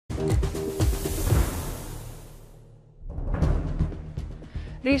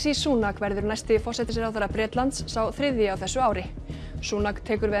Rishi Sunak verður næsti forsætisráðherra Bretlands sá þriðji á þessu ári. Sunak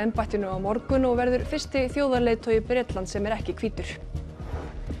tekur við embættinu á morgun og verður fyrsti þjóðarleiðtogi Bretlands sem ekki hvítur.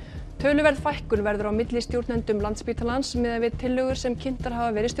 Töluverð fækkun verður á Millistjórnendum Landspítalans miðað við tillögur sem kynntar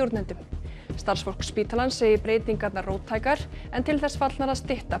hafa verið stjórnendum. Starfsfólk spítalans segir breytingarnar róttækar en til þess fallnar að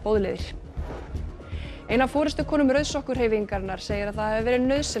stytta boðleiðir. Ein af forystukonum rauðsokkurhreyfingarinnar segir að það hafi verið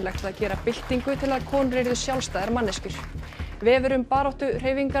nauðsynlegt að gera byltingu til að konur yrðu sjálfstæðar manneskjur. Vefur baráttu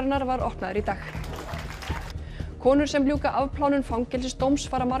hreyfingarinnar var opnaður í dag. Konur sem ljúka afplánun fangelsisdóms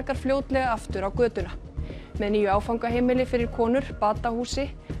fara margar fljótlega aftur á götuna. Með nýju áfangaheimili fyrir konur, Batahúsi,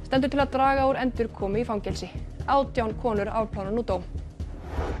 stendur til að draga úr endurkomu í fangelsi. 18 konur afplána nú dóm.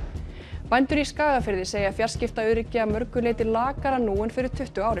 Bændur í Skagafirði segja fjarskiptaöryggi að mörgu leyti lakara nú en fyrir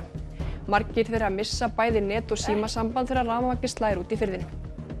 20 árum. Margir þeirra missa bæði net- og símasamband þegar rafmagnið slær út í firðinum.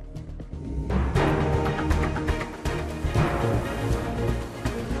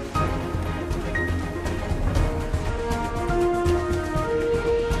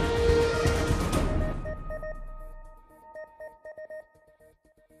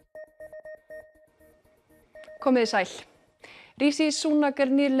 Komiði sæl. Rishi Sunak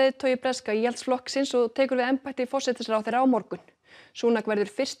nýr leiðtogi breska ÍL-flokksins og tekur við embætti forsætisráðherra á morgun. Sunak verður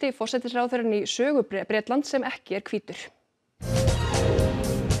fyrsti forsætisráðherrann í sögu Bretlands sem ekki hvítur.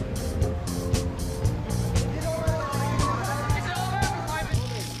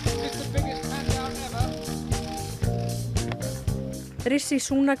 Rishi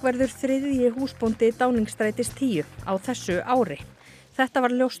Sunak verður þriðji húsbóndi Downingstrætis 10 á þessu ári. Þetta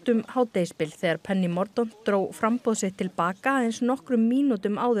var ljóst hádegisbil þegar Penny Mordaunt dró framboð sitt til baka aðeins nokkrum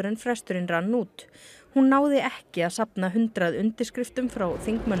mínútum áður en fresturinn rann út. Hún náði ekki að safna 100 undirskriftum frá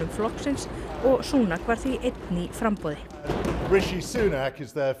þingmönnum flokksins og Sunak var því einn í framboði. Rishi Sunak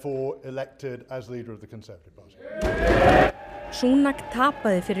is therefore elected as leader of the Conservative Party. Sunak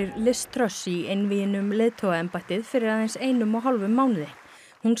tapaði fyrir Liz Truss í einvíginum leiðtogaembættið fyrir aðeins 1,5 mánuði.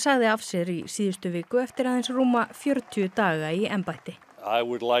 Hún sagði af sér í síðustu viku eftir aðeins rúma 40 daga í embætti. I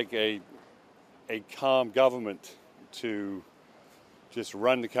would like a calm government to just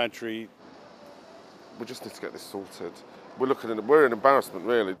run the country. We just need to get this sorted. We're an embarrassment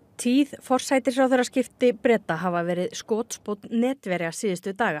really. Tíð forsætisráðherraskipti Breta hafa verið skotspónn netverja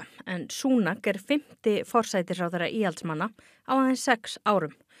síðustu daga en Sunak 5. forsætisráðherra íhaldsmanna á aðeins 6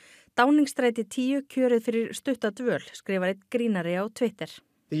 árum. Downingstræti 10 kjörið fyrir stutta dvöl, skrifar einn grínari á Twitter.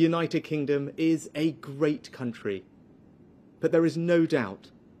 The United Kingdom is a great country, but there is no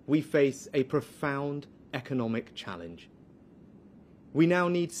doubt we face a profound economic challenge. We now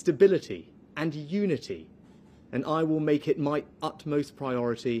need stability and unity, and I will make it my utmost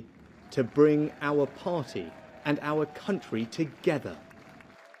priority to bring our party and our country together.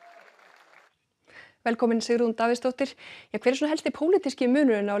 Velkomin Sigrún Davíðsdóttir. Hver svona helsti pólitíski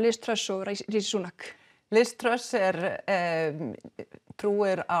munurinn á Liz Truss og Rishi Sunak? Liz Truss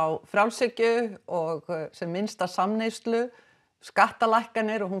trúir á frjálshyggju og sem minnsta samneyslu,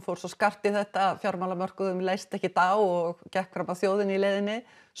 skattalækkanir og hún fór svo skart í þetta, fjármálamörkuðum leist ekki á og gekk fram á þjóðinni í leiðinni.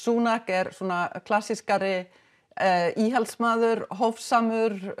 Sunak svona klassískari íhaldsmaður,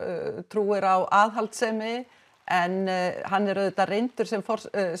 hófsamur, trúir á aðhaldssemi en hann auðvitað reyndur sem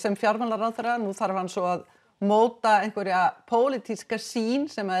fjármálaráðherra. Nú þarf hann svo að móta einhverja pólitíska sýn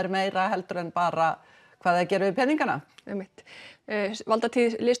sem meira heldur en bara hvað það gerir við peningana.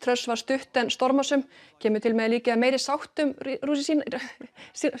 Valdatíð Liz Truss var stutt en stormasöm, kemur til með líka meiri sáttum við Rishi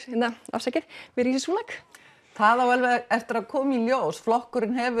Sunak. Það á alveg eftir að koma í ljós.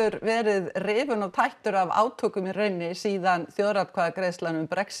 Flokkurinn hefur verið rifinn og tættur af átökum í rauninni síðan þjóðaratkvæðagreiðslan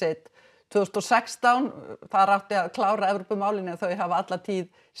Brexit 2016. Það átti að klára Evrópumálinu þau hafa alla tíð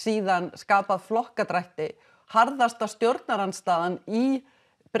síðan skapað flokkadrætti. Harðasta stjórnarandstaðan í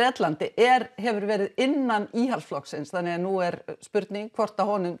Bretlandi hefur verið innan íhaldsflokksins, þannig að nú spurning hvort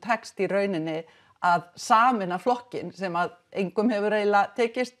að honum tekst í rauninni að sameina flokkinn sem að engum hefur eiginlega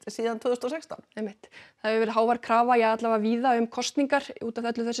tekist síðan 2016. Það hefur verið hávær krafa, allavega víða kosningar út af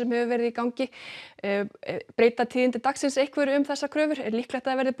öllu þessu sem hefur verið í gangi. Breyta tíðindi dagsins einhverju þessar kröfur? Líklegt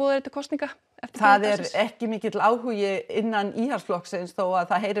að verði boðað til kosninga? Það ekki mikill áhugi innan íhaldsflokksins þó að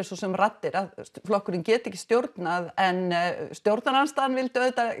það heyrir svo sem raddir að flokkurinn get ekki stjórnað en stjórnarandstaðan vildi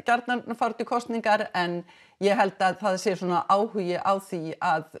auðvitað gjarnan fara til kosningar en ég held að það sé svona áhugi á því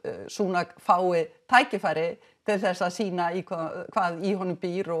að Sunak fái tækifæri til þess að sýna hvað í honum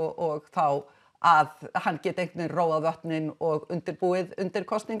býr og þá að hann geti einhvern veginn róað vötnin og undirbúið undir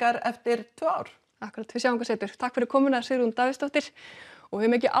kosningar eftir 2 ár. Akkurat, við sjáum hvað setur. Takk fyrir komuna Sigrún Davíðsdóttir. Og við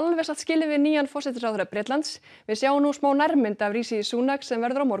höfum ekki alveg satt skilið við nýjan forsætisráðherra Bretlands. Við sjáum nú smá nærmynd af Rishi Sunak sem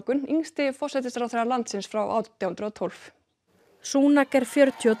verður á morgun, yngsti forsætisráðherra landsins frá 1812. Sunak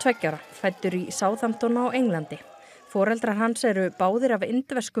 42 ára, fæddur í Southampton á Englandi. Foreldrar hans eru báðir af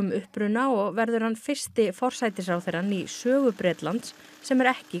indverskum uppruna og verður hann fyrsti forsætisráðherrann í sögu Bretlands sem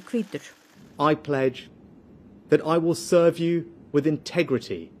ekki hvítur. I pledge that I will serve you with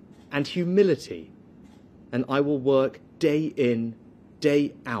integrity and humility, and I will work day in,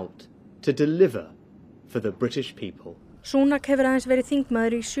 day out to deliver for the British people. Sunak hefur aðeins verið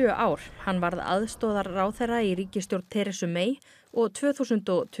þingmaður í 7 ár. Hann varð aðstoðarráðherra í ríkisstjórn Theresa May og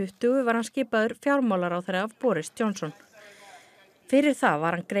 2020 var hann skipaður fjármálaráðherra af Boris Johnson. Fyrir það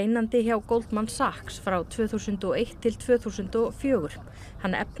var hann greinandi hjá Goldman Sachs frá 2001 til 2004.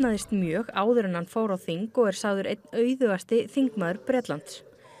 Hann efnaðist mjög áður en hann fór á þing og sagður einn auðugasti þingmaður Bretlands.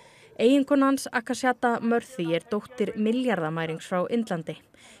 Eiginkona hans Akashata Murthy dóttir milljarðamærings frá Indlandi.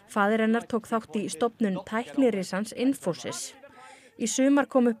 Faðir hennar tók þátt í stofnun tæknirisans Infosys. Í sumar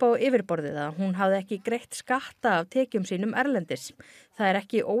kom upp á yfirborðið að hún hafði ekki greitt skatta af tekjum sínum erlendis. Það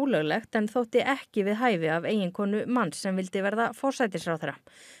ekki ólöglegt en þótti ekki við hæfi af eiginkonu manns sem vildi verða forsætisráðherra.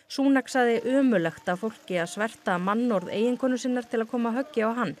 Sunak sagði ömurlegt af fólki að sverta mannorð eiginkonu sinnar til að koma höggi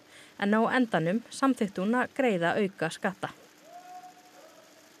á hann, en á endanum samþykkti hún að greiða auka skatta.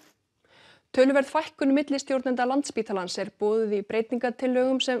 Töluverð fækkun millistjórnenda Landspítalans boðuð í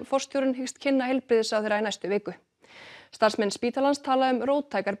breytingatillögum sem forstjórinn hyggst kynna heilbrigðisráðherra í næstu viku. Starfsmenn spítalans tala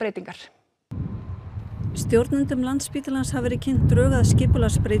róttækar breytingar. Stjórnendum Landspítalans hafa verið kynnt drög að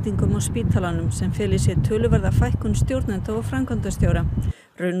skipulagsbreytingum á spítalanum sem feli sér töluverða fækkun stjórnenda og framkvæmdastjóra.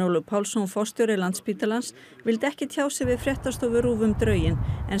 Runólfur Pálsson, forstjóri Landspítalans, vildi ekki tjá sig við fréttastofu RÚV drögin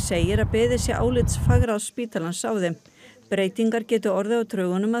en segir að beðið sé álits fagráðs spítalans á þeim. Breytingar getur orðið á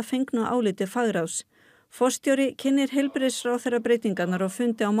draugunum að fengnu áliti fagráðs. Forstjóri kynnir heilbrigðisráðherra breytingarnar og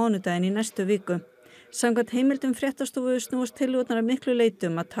fundi á mánudaginn í næstu viku. Samkvæmt heimildum fréttastofu snúast tillögurnar að miklu leyti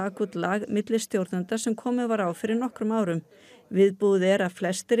að taka út lag millistjórnenda sem komið var á fyrir nokkrum árum. Viðbúið að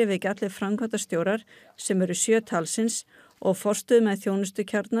flestir ef ekki allir framkvæmdastjórar sem eru 7 talsins og forstöðumenn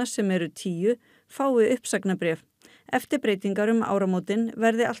þjónustukjarna sem eru 10 fái uppsagnarbréf. Eftir breytingar áramótin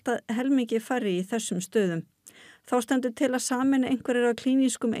verði alltaf helmingi færri í þessum stöðum. Þá stendur til að sameina einhverjir af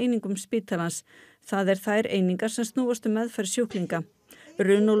klínískum einingum spítalans. Það þær einingar sem snúast meðferð sjúklinga.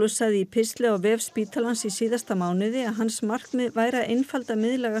 Runólfur sagði í pistli á vef spítalans í síðasta mánuði að hans markmið væri að einfalda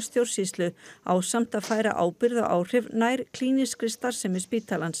miðlæga stjórnsýslu ásamt að færa ábyrgð og áhrif nær klínískri starfsemi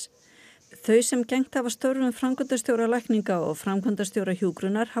spítalans. Þau sem gegnt hafa störfum framkvæmdastjóra lækninga og framkvæmdastjóra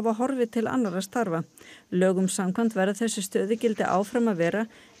hjúkrunar hafa horfið til annarra starfa. Lögum samkvæmt verða þessi stöðugildi áfram að vera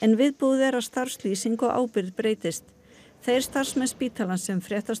en viðbúið að starfslýsing og ábyrgð breytist. Þeir starfsmenn spítalans sem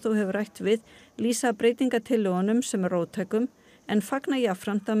fréttastofu hefur rætt við lýsa breytingatillögunum sem róttækum en fagna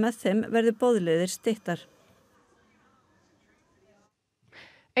jafnframt að með þeim verði boðleiðir styttar.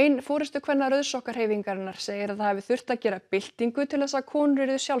 Ein forystukvenna rauðsokkahreyfingarinnar segir að það hafi þurft að gera byltingu til þess að konur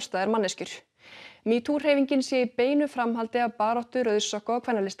yrðu sjálfstæðar manneskjur. MeToo-hreyfingin sé í beinu framhaldi af baráttu rauðsokka og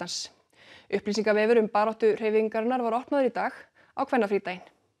kvennalistans. Upplýsingavefur baráttu hreyfingarinnar var opnaður í dag á kvennafrídaginn.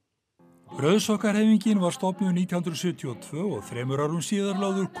 Rauðsokkahreyfingin var stofnuð 1972 og 3 árum síðar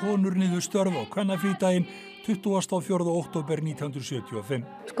lögðu konur niður störf á kvennafrídaginn 24. október 1975.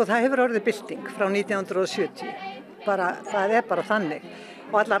 Það hefur orðið bylting frá 1970. Það bara þannig.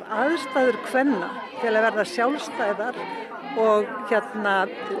 Og allar aðstæður kvenna til að verða sjálfstæðar og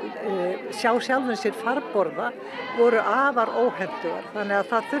sjá sjálfum sér farborða voru afar óhentugar. Þannig að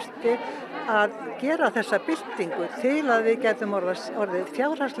það þurfti að gera þessa byltingu til að við getum orðið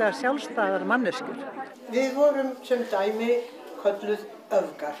fjárhagslega sjálfstæðar manneskjur. Við vorum sem dæmi kölluð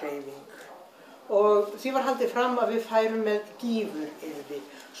öfgahreyfing og því var haldið fram að við færum með gífuryrði.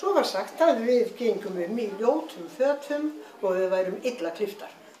 Svo var sagt að við gengum í ljótum fötum og við værum illa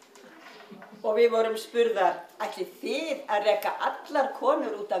klipptar. Og við vorum spurðar, ætlið þið að reka allar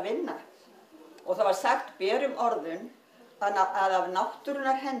konur út að vinna? Og það var sagt berum orðum að af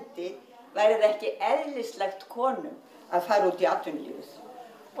náttúrunnar hendi væri það ekki eðlislegt konum að fara út í atvinnulífið.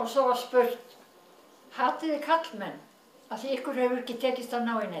 Og svo var spurt, hatið þið kallmenn að því ykkur hefur ekki tekist að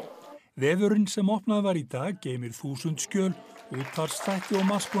ná í neitt? Vefurinn sem opnað var í dag geymir 1000 skjöl, útvarpsþætti og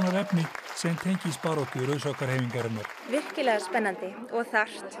margskonar efni sem tengist baráttu rauðsokkahreyfingarinnar. Virkilega spennandi og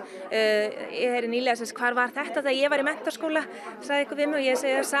þarft. Ég heyri nýlega hvar var þetta þegar ég var í menntaskóla, sagði ykkur við mig og ég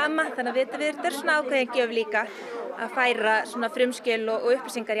segi það sama, þannig að þetta er svona ákveðin gjöf líka að færa svona frumskjöl og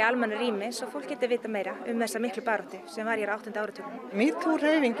upplýsingar í almennu rými svo fólk getur vita meira þessa miklu baráttu sem var hér á 8. áratugnum.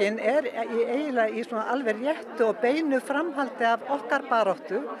 MeToo-hreyfingin eiginlega í svona alveg réttu og beinu framhaldi af okkar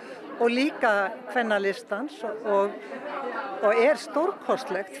baráttu og líka kvennalistans og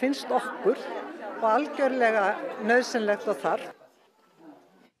stórkostlegt, finnst okkur og algjörlega nauðsynlegt og þarf.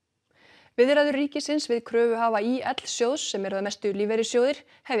 Viðræður ríkisins við kröfuhafa ÍL-sjóðs sem eru að mestu lífeyrissjóðir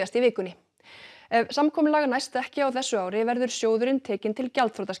hefjast í vikunni. Ef samkomulag næst ekki á þessu ári verður sjóðurinn tekinn til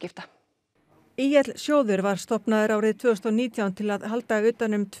gjaldþrotaskipta. ÍL-sjóður var stofnaður árið 2019 til að halda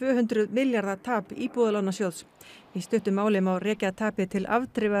utan 200 milljarða tap Íbúðalánasjóðs. Í stuttu máli má rekja tapið til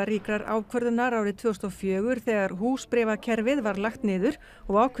afdrifaríkrar ákvörðunar árið 2004 þegar húsbréfakerfið var lagt niður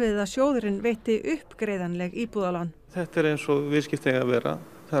og ákveðið að sjóðurinn veitti uppgreiðanleg íbúðalán. Þetta eins og viðskipti eiga að vera,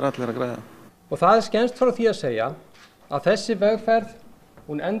 það allir að græða. Og það skemmst frá því að segja að þessi vegferð,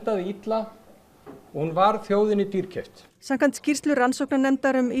 hún endaði illa og hún var þjóðinni dýrkeypt. Samkvæmt skýrslu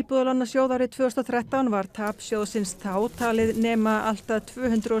rannsóknarnefndar Íbúðalánasjóð árið 2013 var tap sjóðsins þá talið nema alltaf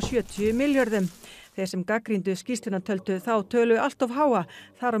 270 milljörðum. Þeir sem gagnrýndu skýrsluna töldu þá tölu allt of háa.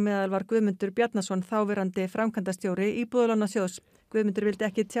 Þar á meðal var Guðmundur Bjarnason þáverandi framkvæmdastjóri Íbúðalánasjóðs. Guðmundur vildi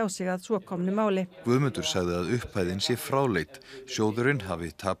ekki tjá sig að svo komnu máli. Guðmundur sagði að upphæðin sé fráleit. Sjóðurinn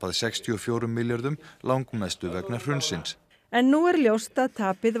hafi tapað 64 milljörðum, langmestu vegna hrunsins. En nú ljóst að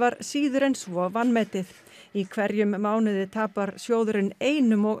tapið var síður en svo vanmetið. Í hverjum mánuði tapar sjóðurinn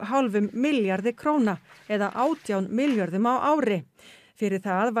 1,5 milljarði króna eða 18 milljörðum á ári. Fyrir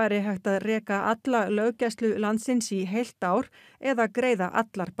það væri hægt að reka alla löggæslu landsins í heilt ár eða greiða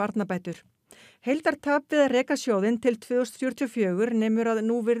allar barnabætur. Heildartap við að reka sjóðinn til 2044 nemur að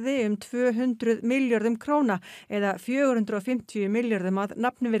núvirði 200 milljörðum króna eða 450 milljörðum að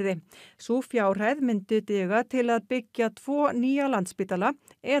nafnvirði. Sú fjárhæð myndi duga til að byggja 2 nýja Landspítala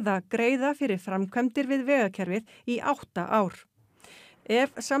eða greiða fyrir framkvæmdir við vegakerfið í 8 ár.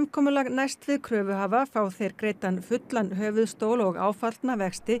 Ef samkomulag næst við kröfuhafa fá þeir greiddan fullan höfuðstól og áfallna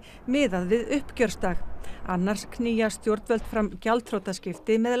vexti miðað við uppgjörsdag. Annars knýja stjórnvöld fram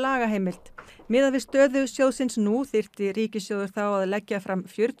gjaldþrotaskipti með lagaheimild. Miðað við stöðu sjóðsins nú þyrfti ríkissjóður þá að leggja fram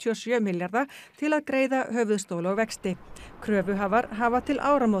 47 milljarða til að greiða höfuðstól og vexti. Kröfuhafar hafa til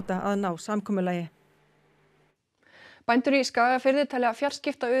áramóta að ná samkomulagi. Bændur í Skagafirði telja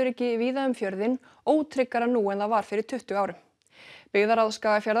fjarskiptaöryggi víða fjörðinn ótryggara nú en það var fyrir 20 árum. Byggðaráð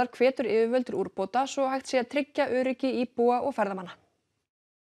Skagafjarðar hvetur yfirvöld úrbóta svo hægt sé að tryggja öryggi íbúa og ferðamanna.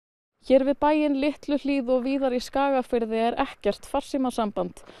 Hér við bæinn Litluhlíð og víðar í Skagafirði ekkert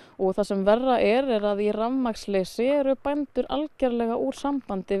farsímasamband og það sem verra að í rafmagnsleysi eru bændur algerlega úr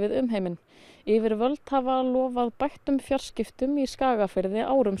sambandi við umheiminn. Yfirvöld hafa lofað bættum fjarskiptum í Skagafirði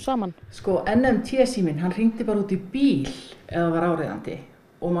árum saman. NMT-síminn, hann hringdi bara út í bíl eða var áreiðandi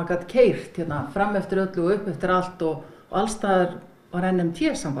og maður gat keyrt fram eftir öllu og upp eftir allt og allstaðar var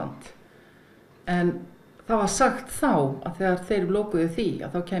NMT-samband. En það var sagt þá að þegar þeir lokuðu því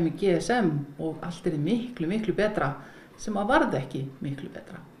að þá kæmi GSM og allt miklu, miklu betra sem að varð ekki miklu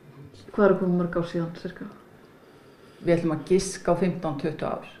betra. Hvað eru komið mörg ár síðan, cirka? Við ætlum að giska á 15-20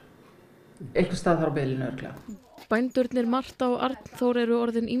 ár. Eitthvað stað þar á bilinu örugglega. Bændurnir Marta og Arnþór eru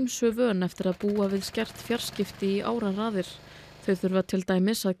orðin ýmsu vön eftir að búa við skert fjarskipti í áraraðir. Þau þurfa til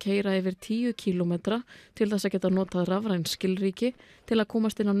dæmis að keyra yfir 10 kílómetra til þess að geta notað rafræn skilríki til að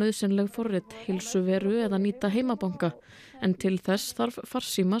komast inn á nauðsynleg forrit, heilsuveru eða nýta heimabanka. En til þess þarf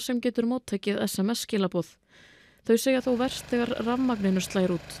farsíma sem getur móttekið SMS-skilaboð. Þau segja þó verst þegar rafmagninu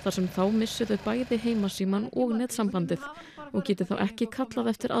slær út, þar sem þá missi þau bæði heimasíman og netsambandið og geti þá ekki kallað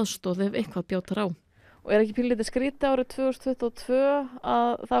eftir aðstoð ef eitthvað bjátar á. Og ekki pínlítið skrítið árið 2022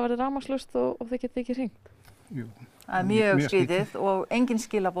 að það verði rafmagnslaust og þau geti ekki hringt? Jú. Það er mjög skrítið og engin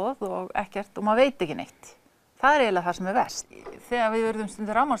skilaboð og ekkert og maður veit ekki neitt. Það er eiginlega það sem er verst. Þegar við verðum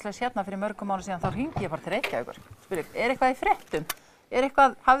stundur rafmagnslaus hérna fyrir mörgum árum síðan þá hringi ég bara til Reykjavíkur. Spyr, eitthvað í fréttum?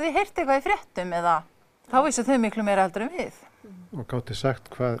 Hafið þið heyrt eitthvað í fréttum eða þá vissu þau miklu meira heldur en við. Og gátti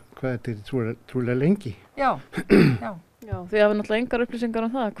sagt hvað þetta er trúlega lengi. Já. Já, þið hafið náttúrulega engar upplýsingar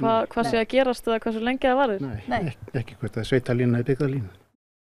um það. Hvað sé að gerast eða hversu lengi það varir? Nei. Ekki hvort það er sveitalína eða byggðalína.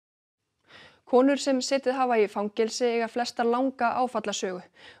 Konur sem setið hafa í fangelsi eiga flestar langa áfallasögu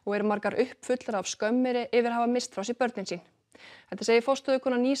og eru margar uppfullar af skömmir yfir að hafa mist frá sér börnin sín. Þetta segir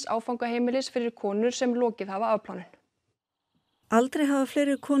forstöðukona nýs áfangaheimilis fyrir konur sem lokið hafa afplánun. Aldrei hafa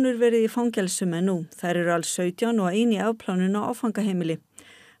fleiri konur verið í fangelsum en nú. Þær eru alls 17 og ein í afplánun á áfangaheimili.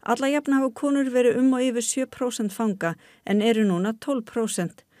 Alla jafna hafa konur verið og yfir 7% fanga en eru núna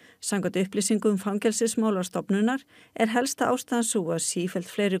 12%. Samkvæmt upplýsingum Fangelsismálastofnunar helsta ástæðan sú að sífellt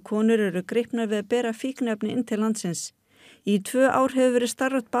fleiri konur eru gripnar við að bera fíkniefni inn til landsins. Í 2 ár hefur verið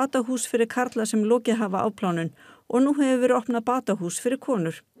starfrækt Batahús fyrir karla sem lokið hafa afplánun og nú hefur verið opnað Batahús fyrir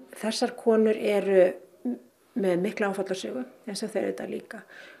konur. Þessar konur eru með mikla áfallasögu eins og þeir eru þetta líka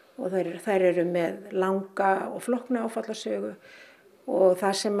og þær eru með langa og flókna áfallasögu. Og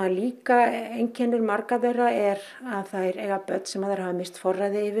það sem að líka einkennir marga þeirra að þær eiga börn sem að þær hafa mist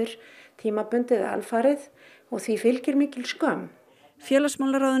forræði yfir tímabundið alfarið og því fylgir mikil skömm.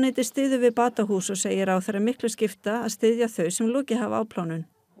 Félagsmálaráðuneyti styður við Batahús og segir ráðherra miklu skipta að styðja þau sem lokið hafa afplánun.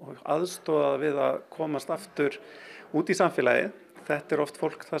 Og aðstoða við að komast aftur út í samfélagið. Þetta oft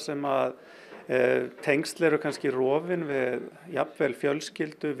fólk þar sem að tengsl eru kannski rofin við jafnvel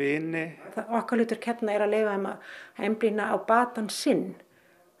fjölskyldu, vini. Okkar hlutur hérna að leyfa þeim að einblína á batan sinn.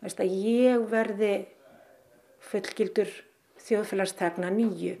 Að ég verði fullgildur þjóðfélagsþegna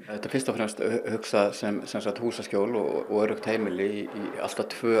 9. Þetta fyrst og fremst hugsað sem sagt húsaskjól og öruggt heimili í alltaf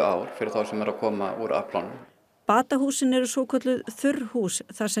 2 ár fyrir þá sem að koma úr afplánun. Batahúsin eru svokölluð þurrhús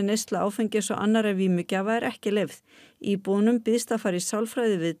þar sem neysla áfengis og annarra vímugjafa ekki leyfð. Íbúunum býðst að fara í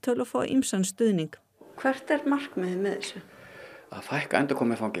sálfræði viðtöl og fá ýmsan stuðning. Hvert markmiðið með þessu? Að fækka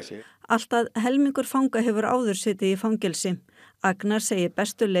endurkomi fangelsi. Allt að helmingur fanga hefur áður setið í fangelsi. Agnar segir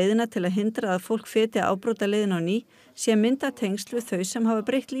bestu leiðina til að hindra að fólk feti afbrota leiðin á ný sé að mynda tengsl við þau sem hafa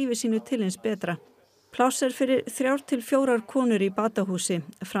breytt lífi sínu til hins betra. Pláss fyrir 3 til 4 konur í Batahúsi.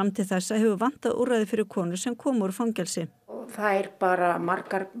 Fram til þessa hefur vantað úrræði fyrir konur sem koma úr fangelsi. Það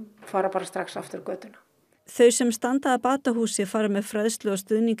margar fara bara strax aftur götuna. Þau sem standa að Batahúsi fara með fræðslu og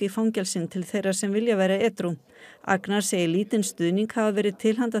stuðning í fangelsin til þeirra sem vilja vera edrú. Agnar segir lítinn stuðning hafa verið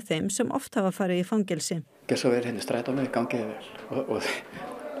tilhanda þeim sem oft hafa farið í fangelsi. Svo henni strætónu gangið vel og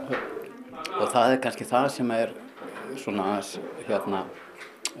það kannski það sem svona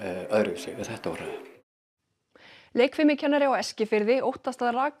öðruvísi við þetta úrræði. Leikfimikennari á Eskifirði óttast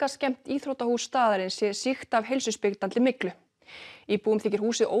að rakaskemmt íþróttahús staðarins sé sýkt af heilsuspillandi myglu. Íbúum þykir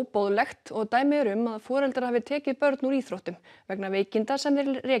húsið óboðlegt og dæmi að foreldrar hafi tekið börn úr íþróttum vegna veikinda sem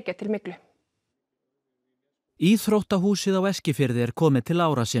þeir rekja til myglu. Íþróttahúsið á Eskifirði komið til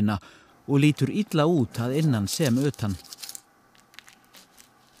ára sinna og lítur illa út að innan sem utan.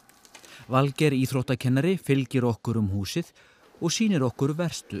 Valgeir íþróttakennari fylgir okkur húsið og sýnir okkur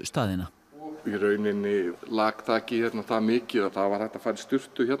verstu staðina. Í rauninni lagþaki það mikið að það var hægt að fara í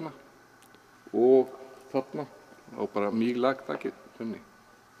sturtu og þarna og bara mjög lagþaki. Við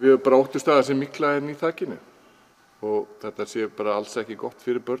höfum bara óttast að það sé mygla í þakinu og þetta sé bara alls ekki gott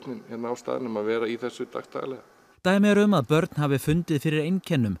fyrir börnin á staðnum að vera í þessu dagstaglega. Dæmi að börn hafi fundið fyrir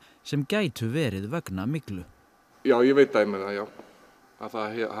einkennum sem gætu verið vegna myglu. Já, ég veit dæmi það, já. Að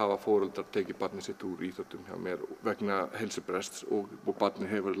það hafa foreldrar tekið barnið sitt úr íþróttum hjá mér vegna heilsubrests og barnið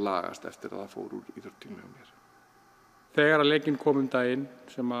hefur lagast eftir að það fór úr íþróttum hjá mér. Þegar að leikinn kom daginn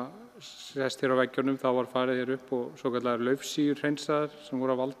sem að sést hér á veggjunum þá var farið hér upp og svokallaðar laufsíur hreinsaðar sem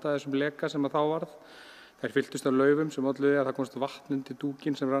voru að valda þessum leka sem að þá varð. Þær fylltust af laufum sem olluði að það komst vatn undir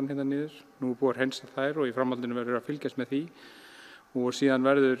dúkinn sem rann hérna niður. Nú búið að hreinsa þær og í framhaldinu verður að fylgjast með því og síðan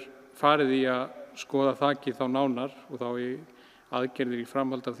verður farið í að skoða þakið þá nánar og þá í aðgerðir í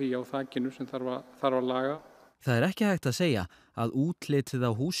framhald af því á þakinu sem þarf að laga. Það ekki hægt að segja að útlitið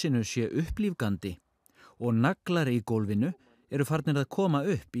á húsinu sé upplífgandi og naglar í gólfinu eru farnir að koma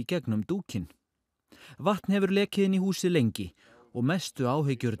upp í gegnum dúkinn. Vatn hefur lekið inn í húsið lengi og mestu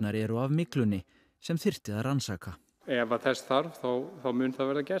áhyggjurnar eru af myglunni sem þyrfti að rannsaka. Ef að þess þarf þá mun það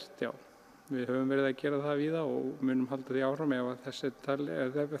verða gert, já. Við höfum verið að gera það víða og munum halda því áfram ef að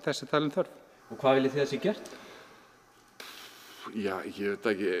þessi talin þörf. Og hvað viljið þið að sé gert? Já, ég veit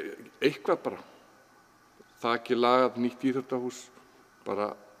ekki, eitthvað bara. Það ekki lagað nýtt íþróttahús, bara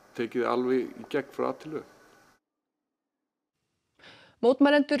tekið alveg í gegn frá að til við.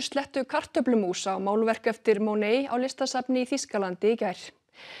 Mótmælendur slettu kartöflumús á málverk eftir Monet á listasafni í Þýskalandi í gær.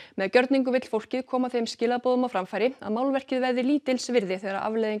 Með gjörningu vill fólkið koma þeim skilaboðum á framfæri að málverkið verði lítils virði þegar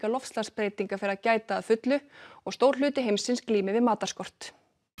afleiðingar loftslagsbreytinga fer að gæta að fullu og stór hluti heimsins glími við matarskort.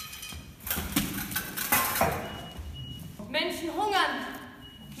 Menschen hungern,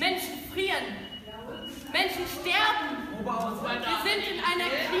 Menschen frieren, Menschen sterben. Wir sind in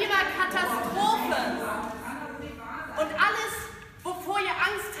einer Klimakatastrophe. Und alles, wovor ihr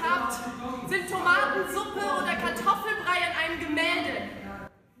Angst habt, sind Tomatensuppe oder Kartoffelbrei in einem Gemälde.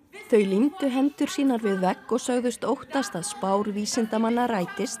 Þau límdu hendur sínar við vegg og sögðust óttast að spár vísindamanna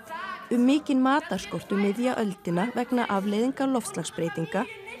rætist mikinn matarskort miðja öldina vegna afleiðinga loftslagsbreytinga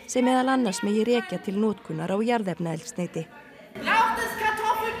sem meðal annars megi rekja til notkunar á jarðefnaeldsneyti. Braucht es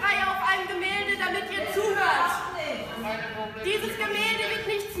Kartoffelbrei auf einem Gemälde, damit ihr zuhört? Dieses Gemälde wird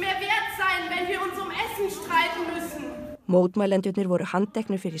nichts mehr wert sein, wenn wir uns Essen streiten müssen. Mótmælendurnir voru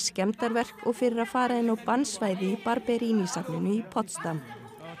handteknir fyrir skemmdarverk og fyrir að fara inn á bannsvæði í Barberini-safninu í Potsdam.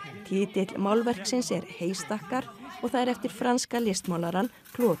 Titill málverksins Heistakkar og það eftir franska listmálaran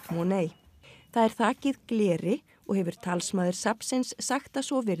Claude Monet. Það þakið gleri og hefur talsmaður safnsins sagt að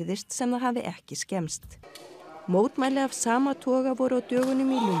svo virðist sem það hafi ekki skemmst. Mótmæli af sama toga voru á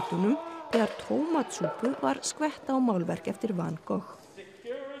dögunum í Lundunum þegar tómatsúpu var skvett á málverk eftir Van Gogh.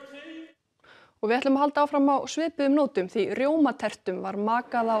 Og við ætlum að halda áfram á svipuðum nótum því rjómatertum var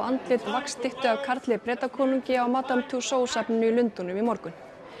makað á andlit vaxstyttu af Karli Bretakonungi á Madame Tussauds-safninu í Lundúnum í morgun.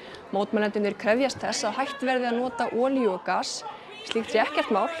 Mótmælendurnir krefjast þess að hætt verði að nota olíu og gas, slíkt sé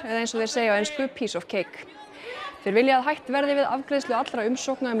ekkert mál eða eins og þeir segja á ensku piece of cake. Þeir vilja að hætt verði við afgreiðslu allra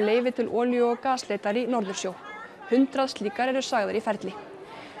umsókna leyfi til olíu og gasleitar í Norðursjó. 100 slíkar eru sagðar í ferli.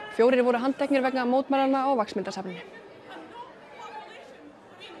 4 voru handteknir vegna mótmælanna á Vaxmyndasafninu.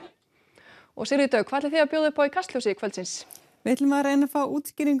 Og Sigríður Dögg, hvað ætlið þið að bjóða upp á í Kastljósi kvöldsins? Við ætlum að reyna að fá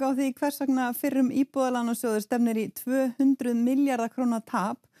útskýringu á því hvers vegna fyrrum íbúðalánasjóður stefnir í 200 milljarða króna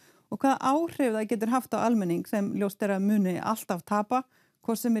tap og hvaða áhrif það getur haft á almenning sem ljóst að muni alltaf tapa,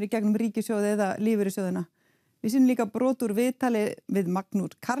 hvort sem í gegnum ríkissjóði eða lífeyrissjóðina. Við sýnum líka brot úr viðtali við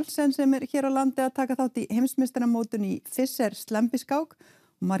Magnús Carlsen sem hér á landi að taka þátt í heimsmeistaramótun í slembiskák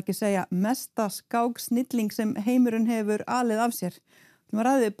og margir segja mesta skáksnilling sem heimurinn hefur alið af sér. Við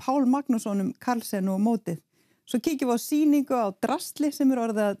ræðum Pál Magnússon Carlsen og mótið. Svo kíkjum við á sýningu á drasli sem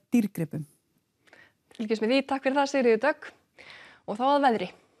orðið að dýrgripum. Fylgjumst með því, takk fyrir það Sigríður Dögg. Og þá að veðri.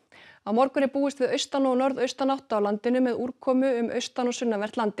 Á morgun búist við austan og norðaustanátt á landinu með úrkomu austan og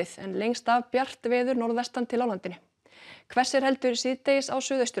sunnanvert landið en lengst af bjart veður norðvestan til á landinu. Hvessir heldur síðdegis á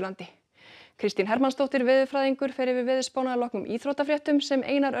Suðausturlandi. Kristín Hermannsdóttir veðurfræðingur fer yfir veðurspána að loknum íþróttafréttum sem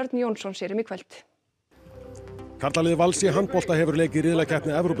Einar Örn Jónsson sér í kvöld. Karlaliðið Vals í handbolta hefur leikið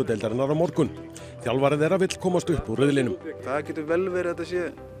riðlakeppni Evrópudeildarinnar á morgun. Þjálfarinn þeirra vill komast upp úr riðlinum. Það getur vel verið að þetta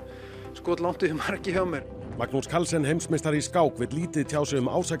sé skot langt yfir marki hjá mér. Magnús Carlsen, heimsmeistari í skák, vill lítið tjá sig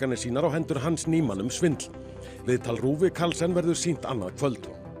ásakanir sínar á hendur Hans Niemann svindl. Viðtal RÚV við Carlsen verður sýnt annað kvöld.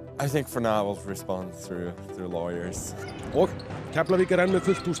 I think for now we'll respond through lawyers. Og Keflavík enn með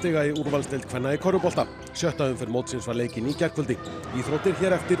fullt hússtiga í úrvalsdeild kvenna í körfubolta. 7. umferð mótsins var leikin í gærkvöldi. Íþróttir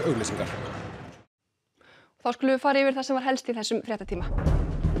hér eftir auglýsingar. Þá skulum við fara yfir það sem var helst í þessum fréttatíma.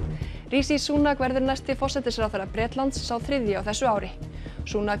 Rishi Sunak verður næsti forsætisráðherra Bretlands sá 3. á þessu ári.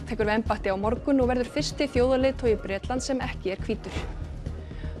 Sunak tekur við embætti á morgun og verður fyrsti þjóðarleiðtogi Bretlands sem ekki hvítur.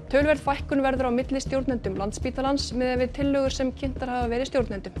 Töluverð fækkun verður á Millistjórnendum Landspítalans miðað við tillögur sem kynntar hafa verið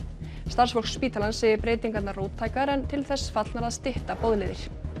stjórnendum. Starfsfólk spítalans segir breytingarnar róttækar en til þess fallnar að stytta boðleiðir.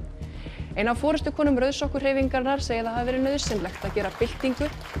 Ein af forystukonum rauðsokkurhreyfingarinnar segir það hafi verið nauðsynlegt að gera byltingu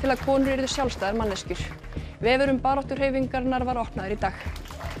til að konur yrðu sjálfstæðar manneskjur. Vefur baráttuhreyfingarinnar var opnaður í dag.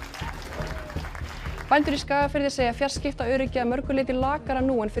 Bændur í Skagafirði segja fjarskiptaöryggi að mörgu leyti lakara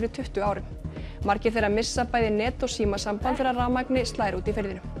nú en fyrir 20 árum. Margir þeirra missa bæði net og símasamband þegar rafmagni slær út í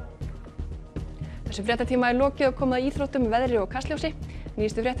firðinum. Þessum fréttatíma lokið og komið að íþróttum, veðri og kastljósi.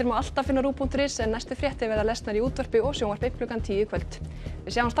 Nýjustu fréttir má alltaf finna á rúv.is en næstu fréttir verða lesnar í útvarpi og sjónvarpi klukkan 10 í kvöld.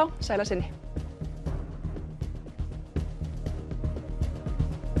 Við sjáumst þá, sæla sinni.